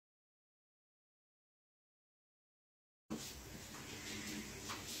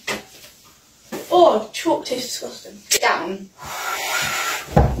Oh, chalk tastes disgusting. Sit down.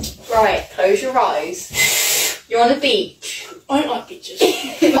 Right, close your eyes. You're on a beach. I don't like beaches.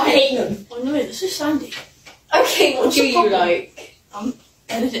 I hate them. Oh no, this is sandy. Okay, what do you like?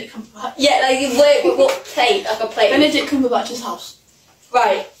 Benedict Cumberbatch. Yeah, like what plate? Like a plate. Benedict Cumberbatch's house.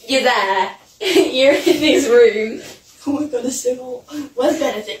 Right, you're there. You're in his room. Oh my god, it's so hot. Where's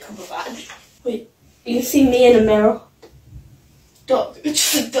Benedict Cumberbatch? Wait, you can see me in a mirror. Duck,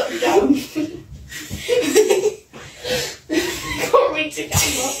 just duck down. Can't reach the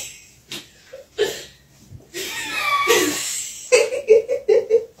camera.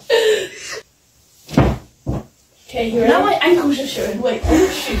 Okay, you're now my ankles are showing. Wait, oh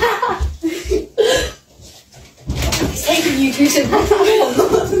shoot. It's taking you to some.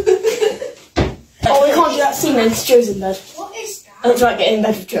 Oh, we can't do that scene when Joe's in bed. What is that? I don't like getting in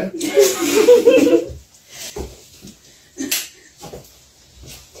bed with Joe.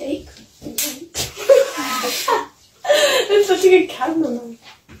 Take. That's such a good cameraman.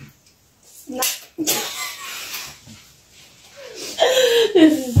 Snap.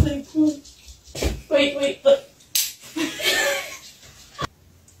 This is so cool. Wait, look.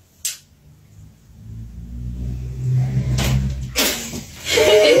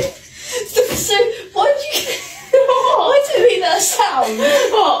 So, why did you... Why did it make that sound?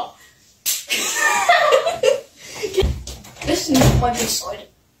 What? This is not my good side.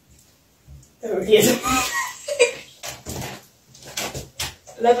 It really is.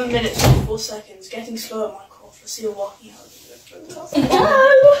 11 minutes and 4 seconds. Getting slow at Minecraft. Let's see you walking out. No!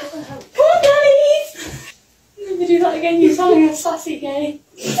 Come on, Daddy! Never do that again. You sound like a sassy gay.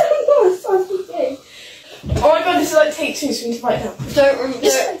 You sound like a sassy gay. Oh my god, this is like take 2, so we need to write it down. Don't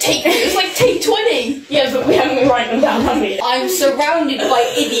remember. Take 2. It's like take 20. Yeah, but we haven't been writing them down, have we? I'm surrounded by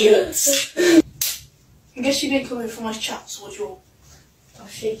idiots. I guess you didn't come in for my chat, so what's your... I'll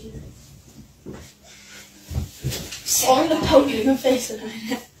shake you. Oh, I'm gonna poke you in the face in a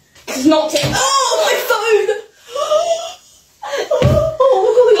minute. This is not taking... Oh, my phone!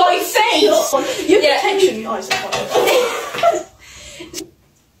 Oh, my face! You have attention in your eyes.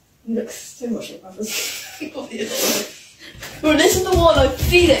 Looks so much like brothers. Well, this is the one I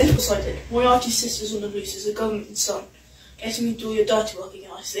feel it. Decided. Moriarty's sister's on the loose as a government son. Getting me to do all your dirty work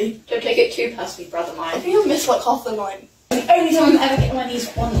again, I see. Don't take it too personally, brother mine. I think I've missed like half the line. The only time I'm ever getting one of these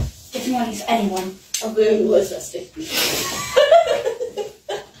getting one of these for anyone. I've been words thirsty.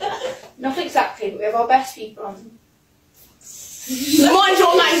 Not exactly, but we have our best people on. Mind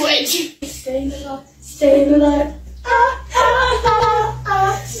your language! Staying alive, staying alive.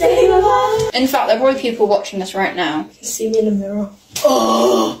 Staying alive. In fact, there are probably people watching this right now. You can see me in the mirror.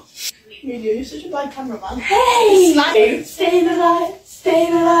 Oh! You're such a bad cameraman. Hey! Smack you. Staying alive,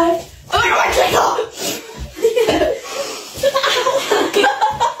 staying alive. Oh my god,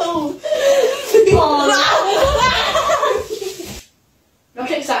 Not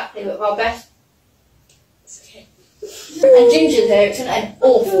exactly, but our best. It's okay. And Ginger's there, it's an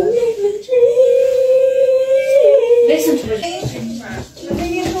awful. Listen to the.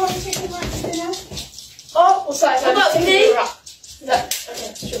 Oh, what's that? What about me? That,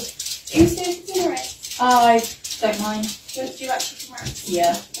 okay, sure. Do you stay for dinner, right? I don't mind. Do you like chicken wraps?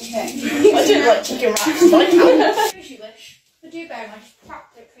 Yeah. Okay. I do like chicken wraps. As you wish. But do bear in mind, you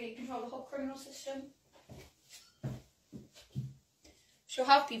practically control the whole criminal system. She'll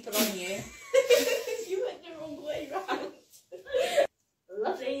have people on you. You went the wrong way round.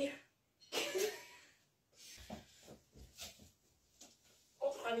 Lovely.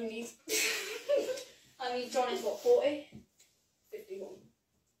 What do I need? I mean, John is what, 40? 51.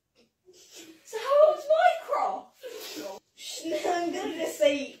 So how old's Minecraft? I'm gonna just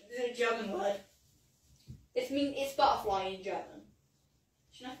say the German word. It's butterfly in German.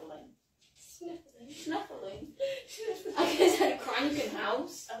 Schnäffeling. Sniffling. Schnäffeling. Sniffling. I guess at a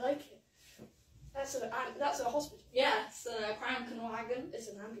Krankenhaus. I like it. That's a hospital. Yeah, it's a Krankenwagen. It's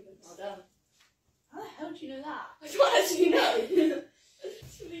an ambulance. Well done. How the hell do you know that? I don't actually know.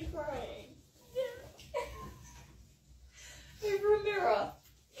 It's really crying. Over a mirror.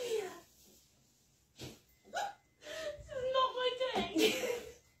 Yeah. This is not my day.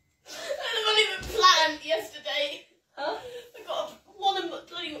 I wasn't even planned yesterday. Huh? I got one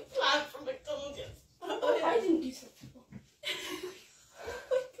bloody plant from McDonald's yesterday. Oh, I didn't do something wrong.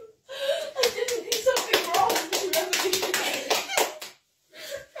 I didn't do something wrong.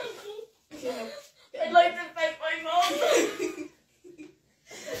 I'd like to thank my mom.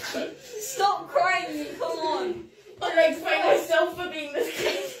 Stop crying, come on. I'd like to thank myself for being this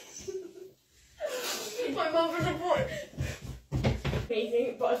kid. My mum for support.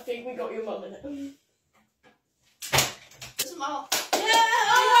 Amazing, but I think we got your mum in it. Doesn't matter. Yeah!